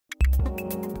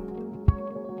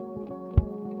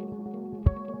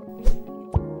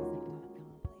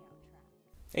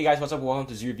Hey guys, what's up? Welcome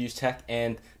to Zero Reviews Tech,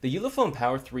 and the Ulefone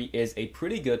Power 3 is a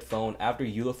pretty good phone after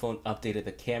Ulefone updated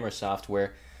the camera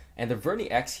software, and the Vernee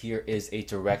X here is a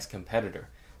direct competitor.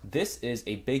 This is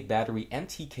a big battery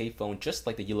MTK phone just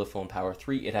like the Ulefone Power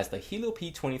 3. It has the Helio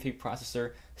P23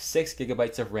 processor,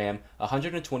 6GB of RAM,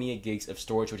 128 gigs of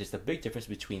storage, which is the big difference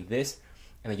between this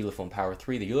and the Ulefone Power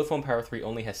 3. The Ulefone Power 3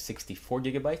 only has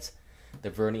 64GB.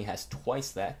 The Vernee has twice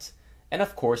that. And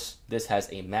of course, this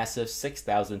has a massive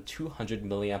 6,200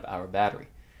 mAh battery.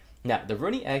 Now, the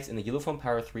Vernee X and the Ulefone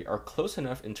Power 3 are close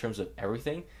enough in terms of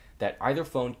everything that either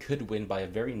phone could win by a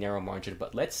very narrow margin,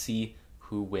 but let's see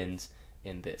who wins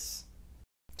in this.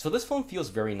 So this phone feels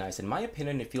very nice. In my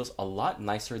opinion, it feels a lot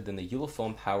nicer than the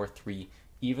Ulefone Power 3,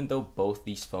 even though both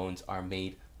these phones are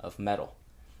made of metal.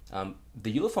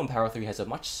 The Ulefone Power 3 has a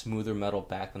much smoother metal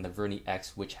back than the Vernee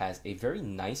X, which has a very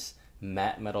nice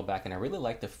matte metal back, and I really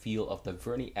like the feel of the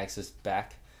Vernee X's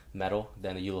back metal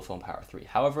than the Ulefone Power 3.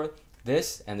 However,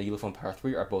 this and the Ulefone Power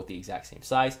 3 are both the exact same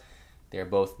size. They're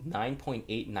both 9.8,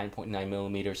 9.9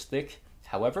 millimeters thick.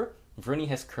 However, Vernee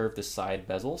has curved the side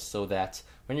bezels so that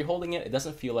when you're holding it, it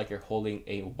doesn't feel like you're holding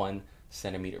a 1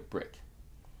 centimeter brick.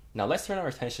 Now let's turn our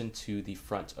attention to the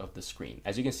front of the screen.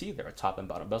 As you can see, there are top and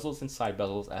bottom bezels and side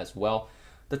bezels as well.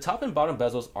 The top and bottom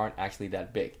bezels aren't actually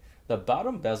that big. The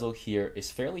bottom bezel here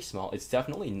is fairly small. It's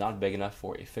definitely not big enough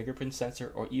for a fingerprint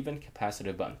sensor or even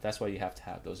capacitive button. That's why you have to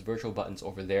have those virtual buttons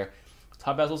over there.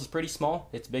 Top bezel is pretty small.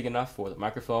 It's big enough for the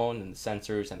microphone and the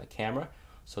sensors and the camera,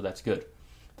 so that's good.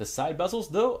 The side bezels,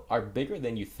 though, are bigger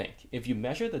than you think. If you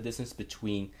measure the distance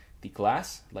between the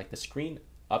glass, like the screen,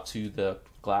 up to the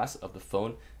glass of the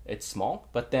phone, it's small,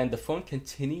 but then the phone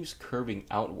continues curving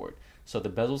outward. So the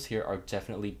bezels here are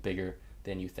definitely bigger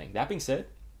than you think. That being said,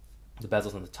 the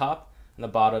bezels on the top and the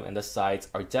bottom and the sides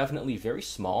are definitely very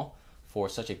small for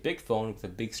such a big phone with a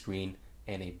big screen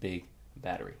and a big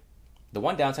battery. The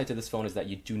one downside to this phone is that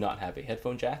you do not have a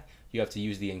headphone jack. You have to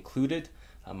use the included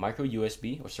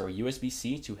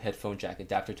USB-C to headphone jack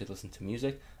adapter to listen to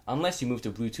music, unless you move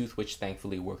to Bluetooth, which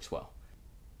thankfully works well.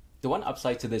 The one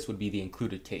upside to this would be the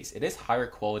included case. It is higher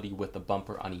quality with the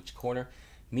bumper on each corner,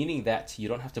 meaning that you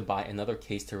don't have to buy another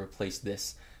case to replace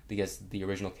this because the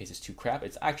original case is too crap.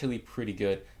 It's actually pretty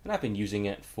good, and I've been using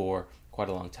it for quite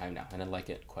a long time now, and I like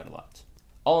it quite a lot.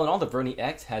 All in all, the Vernee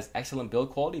X has excellent build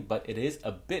quality, but it is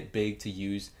a bit big to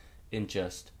use in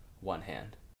just one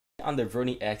hand. On the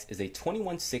Vernee X is a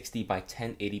 2160 by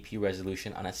 1080p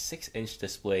resolution on a 6-inch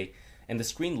display, and the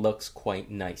screen looks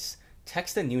quite nice.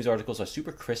 Text and news articles are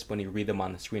super crisp when you read them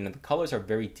on the screen, and the colors are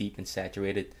very deep and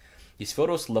saturated. These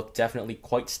photos look definitely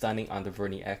quite stunning on the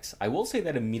Vernee X. I will say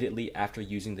that immediately after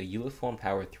using the Ulefone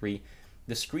Power 3,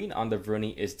 the screen on the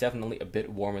Vernee is definitely a bit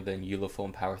warmer than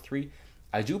Ulefone Power 3.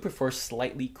 I do prefer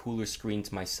slightly cooler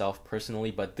screens myself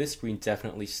personally, but this screen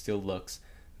definitely still looks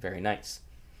very nice.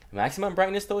 Maximum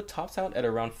brightness though tops out at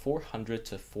around 400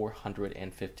 to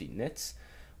 450 nits,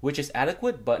 which is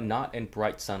adequate but not in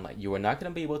bright sunlight. You are not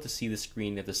going to be able to see the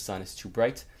screen if the sun is too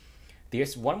bright.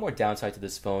 There's one more downside to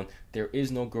this phone. There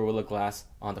is no Gorilla Glass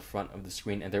on the front of the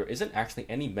screen, and there isn't actually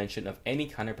any mention of any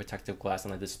kind of protective glass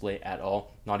on the display at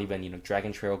all, not even,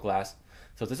 Dragon Trail glass.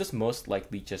 So this is most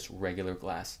likely just regular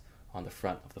glass on the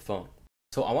front of the phone.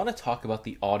 So I want to talk about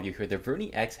the audio here. The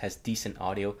Vernee X has decent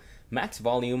audio. Max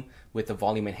volume with the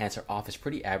volume enhancer off is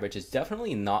pretty average. It's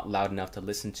definitely not loud enough to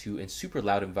listen to in super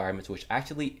loud environments, which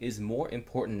actually is more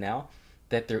important now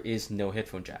that there is no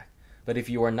headphone jack. But if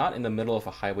you are not in the middle of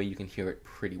a highway, you can hear it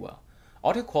pretty well.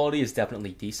 Audio quality is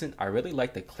definitely decent. I really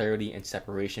like the clarity and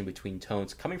separation between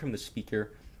tones coming from the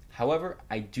speaker. However,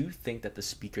 I do think that the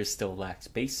speaker still lacks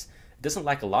bass. It doesn't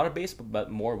lack a lot of bass, but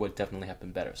more would definitely have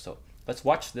been better. So let's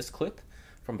watch this clip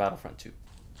from Battlefront 2.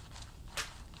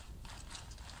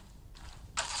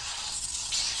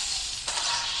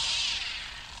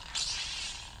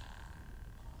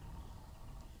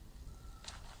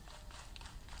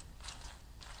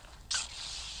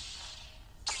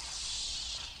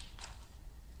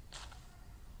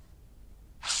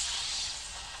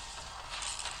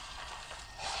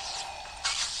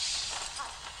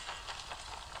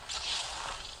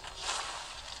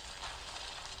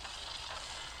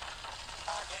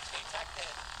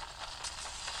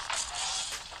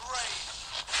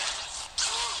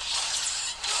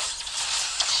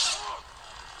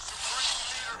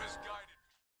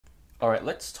 Alright,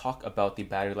 let's talk about the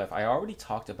battery life. I already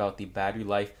talked about the battery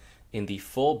life in the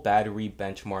full battery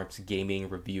benchmarks gaming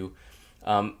review.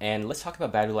 And let's talk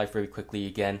about battery life very quickly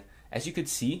again. As you could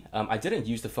see, I didn't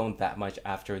use the phone that much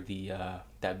after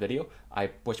that video.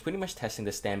 I was pretty much testing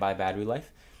the standby battery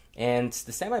life. And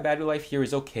the standby battery life here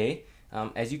is okay.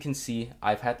 As you can see,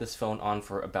 I've had this phone on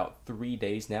for about 3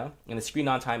 days now, and the screen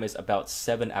on time is about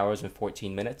 7 hours and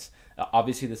 14 minutes.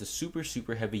 Obviously, this is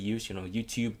super heavy use,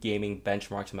 YouTube, gaming,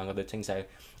 benchmarks, among other things. I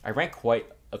rank quite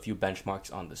a few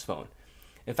benchmarks on this phone.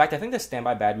 In fact, I think the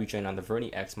standby battery drain on the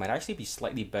Vernee X might actually be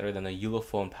slightly better than the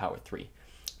Ulefone Power 3.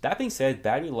 That being said,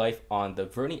 battery life on the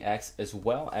Vernee X as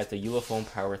well as the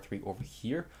Ulefone Power 3 over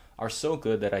here are so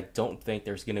good that I don't think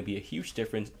there's going to be a huge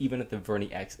difference, even if the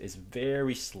Vernee X is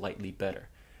very slightly better.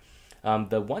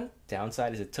 The one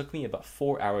downside is it took me about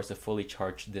 4 hours to fully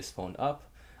charge this phone up,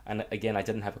 and again, I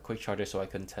didn't have a quick charger, so I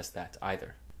couldn't test that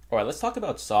either. Alright, let's talk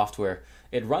about software.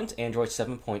 It runs Android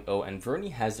 7.0, and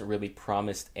Vernee hasn't really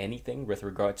promised anything with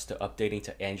regards to updating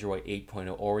to Android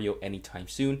 8.0 Oreo anytime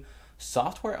soon.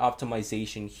 Software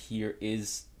optimization here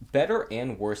is better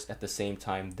and worse at the same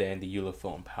time than the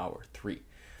Ulefone Power 3.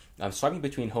 Swiping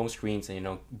between home screens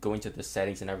and going to the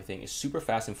settings and everything is super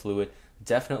fast and fluid.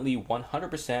 Definitely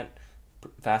 100%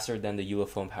 faster than the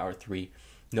Ulefone Power 3,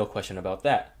 no question about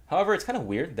that. However, it's kind of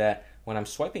weird that when I'm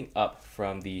swiping up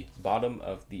from the bottom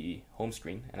of the home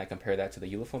screen and I compare that to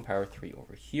the Ulefone Power 3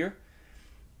 over here,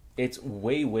 it's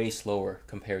way slower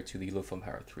compared to the Ulefone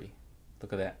Power 3.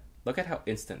 Look at that. Look at how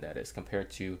instant that is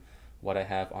compared to what I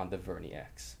have on the Vernee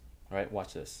X. All right,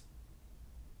 watch this.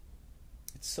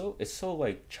 It's so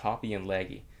like choppy and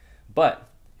laggy. But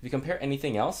if you compare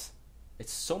anything else,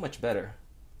 it's so much better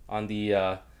on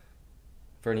the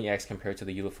Vernee X compared to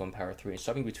the Ulefone Power 3. And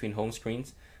swiping between home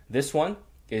screens, this one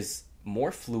is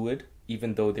more fluid,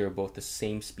 even though they're both the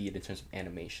same speed in terms of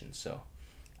animation. So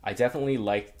I definitely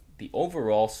like the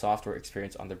overall software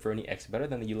experience on the Vernee X better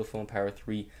than the Ulefone Power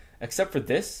 3, except for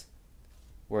this,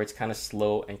 where it's kind of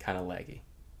slow and kind of laggy.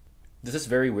 This is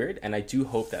very weird, and I do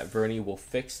hope that Vernee will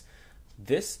fix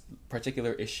this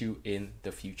particular issue in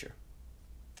the future.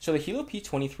 So the Helio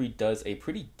P23 does a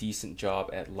pretty decent job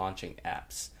at launching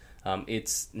apps.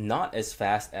 It's not as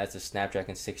fast as the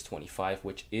Snapdragon 625,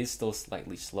 which is still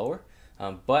slightly slower,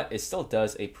 but it still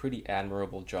does a pretty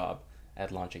admirable job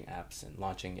at launching apps and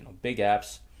launching big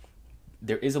apps.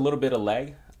 There is a little bit of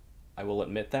lag, I will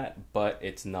admit that, but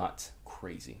it's not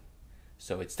crazy.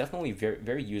 So it's definitely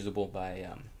very usable by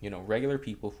regular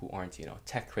people who aren't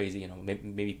tech crazy.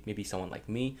 Maybe someone like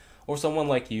me or someone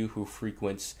like you who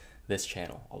frequents this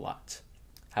channel a lot.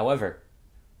 However,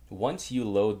 once you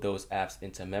load those apps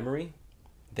into memory,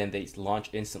 then they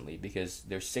launch instantly because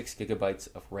there's 6 gigabytes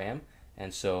of RAM,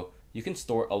 and so you can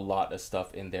store a lot of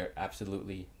stuff in there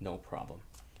absolutely no problem.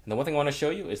 And the one thing I want to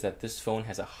show you is that this phone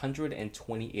has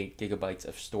 128 gigabytes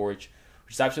of storage,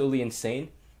 which is absolutely insane.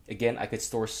 Again, I could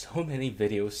store so many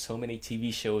videos, so many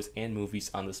TV shows and movies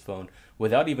on this phone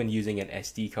without even using an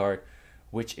SD card,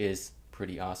 which is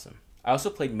pretty awesome. I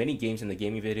also played many games in the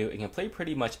gaming video. It can play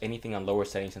pretty much anything on lower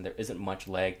settings and there isn't much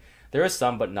lag. There is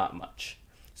some, but not much.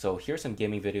 So here's some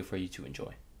gaming video for you to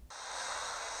enjoy.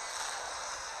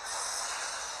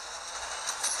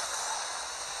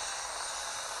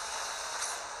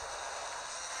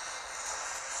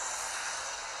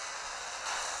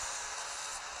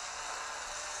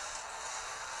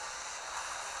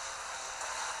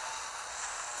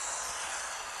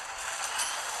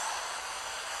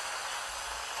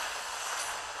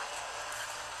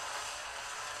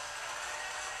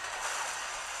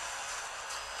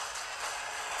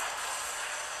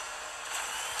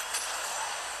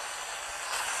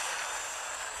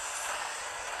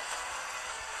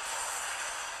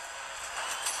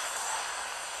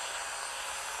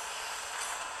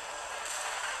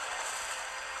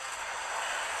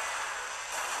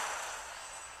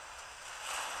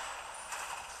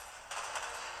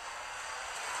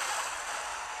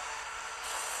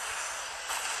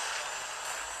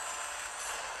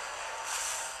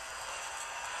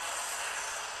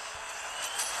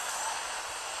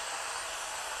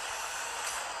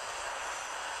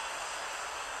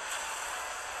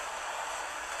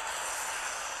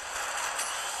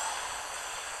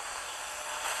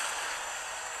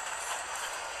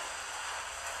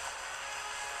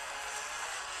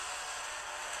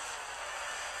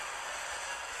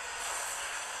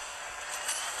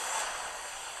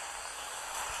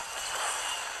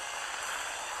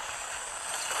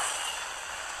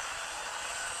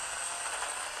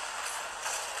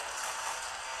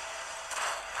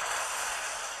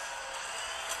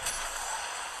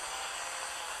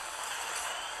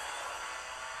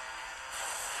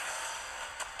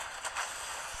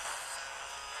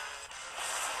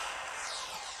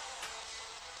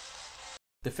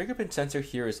 The fingerprint sensor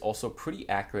here is also pretty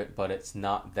accurate, but it's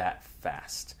not that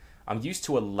fast. I'm used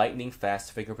to a lightning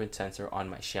fast fingerprint sensor on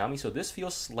my Xiaomi, so this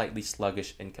feels slightly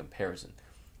sluggish in comparison.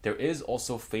 There is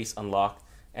also face unlock,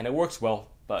 and it works well,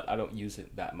 but I don't use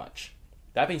it that much.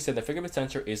 That being said, the fingerprint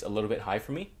sensor is a little bit high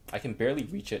for me. I can barely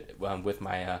reach it with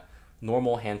my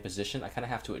normal hand position. I kind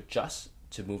of have to adjust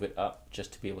to move it up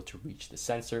just to be able to reach the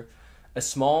sensor. A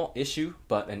small issue,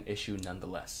 but an issue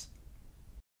nonetheless.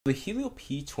 The Helio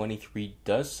P23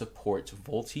 does support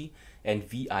VoLTE and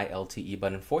ViLTE,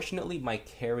 but unfortunately my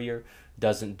carrier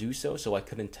doesn't do so, so I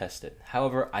couldn't test it.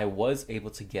 However, I was able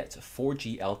to get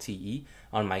 4G LTE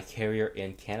on my carrier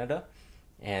in Canada,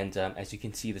 and as you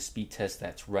can see, the speed test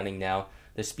that's running now,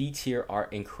 the speeds here are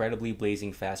incredibly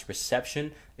blazing fast.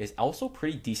 Reception is also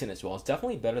pretty decent as well. It's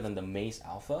definitely better than the Maze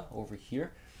Alpha over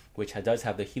here, which does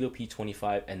have the Helio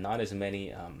P25 and not as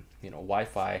many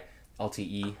Wi-Fi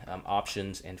LTE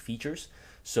options and features.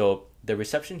 So the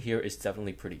reception here is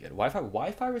definitely pretty good.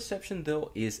 Wi-Fi reception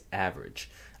though is average.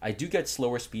 I do get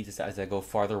slower speeds as I go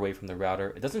farther away from the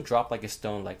router. It doesn't drop like a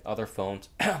stone like other phones.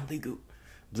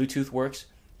 Bluetooth works,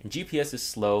 and GPS is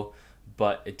slow,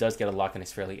 but it does get a lock and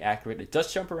it's fairly accurate. It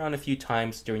does jump around a few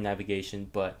times during navigation,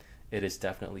 but it is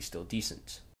definitely still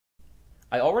decent.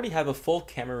 I already have a full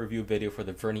camera review video for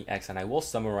the Vernee X, and I will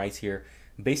summarize here.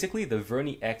 Basically, the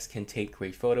Vernee X can take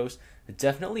great photos,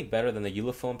 definitely better than the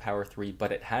Ulefone Power 3,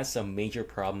 but it has some major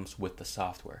problems with the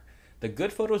software. The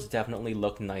good photos definitely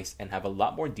look nice and have a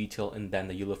lot more detail than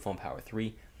the Ulefone Power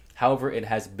 3. However, it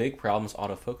has big problems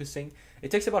autofocusing. It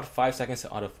takes about 5 seconds to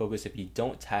autofocus if you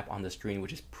don't tap on the screen,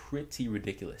 which is pretty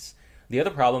ridiculous. The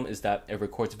other problem is that it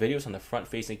records videos on the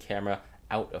front-facing camera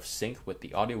out of sync with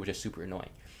the audio, which is super annoying.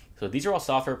 So these are all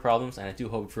software problems, and I do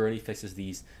hope Vernee fixes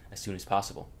these as soon as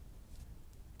possible.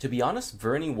 To be honest,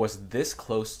 Vernee was this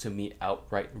close to me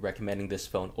outright recommending this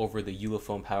phone over the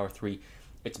Ulefone Power 3.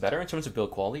 It's better in terms of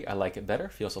build quality. I like it better,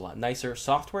 feels a lot nicer.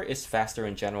 Software is faster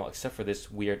in general, except for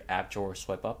this weird app drawer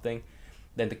swipe up thing.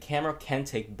 Then the camera can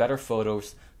take better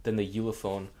photos than the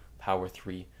Ulefone Power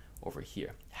 3 over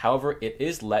here. However, it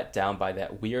is let down by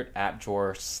that weird app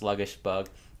drawer sluggish bug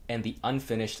and the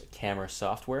unfinished camera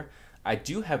software. I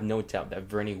do have no doubt that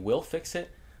Vernee will fix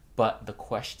it, but the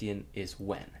question is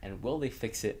when, and will they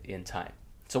fix it in time?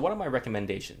 So what are my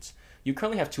recommendations? You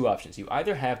currently have two options. You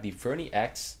either have the Vernee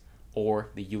X or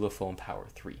the Ulefone Power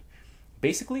 3.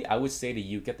 Basically, I would say to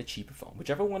you, get the cheaper phone.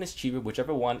 Whichever one is cheaper,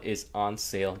 whichever one is on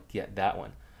sale, get that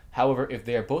one. However, if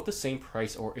they are both the same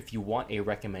price, or if you want a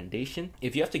recommendation,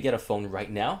 if you have to get a phone right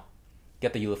now,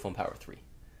 get the Ulefone Power 3.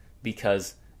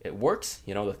 Because it works,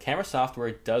 the camera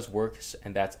software does work,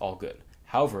 and that's all good.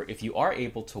 However, if you are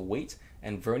able to wait,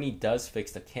 and Vernee does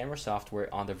fix the camera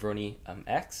software on the Vernee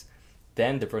X,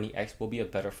 then the Vernee X will be a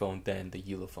better phone than the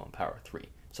Ulefone Power 3.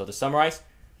 So to summarize,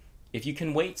 if you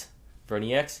can wait,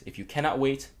 Vernee X. If you cannot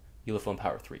wait, Ulefone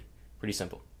Power 3. Pretty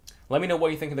simple. Let me know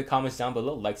what you think in the comments down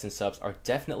below. Likes and subs are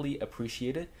definitely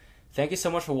appreciated. Thank you so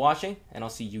much for watching, and I'll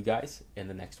see you guys in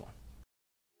the next one.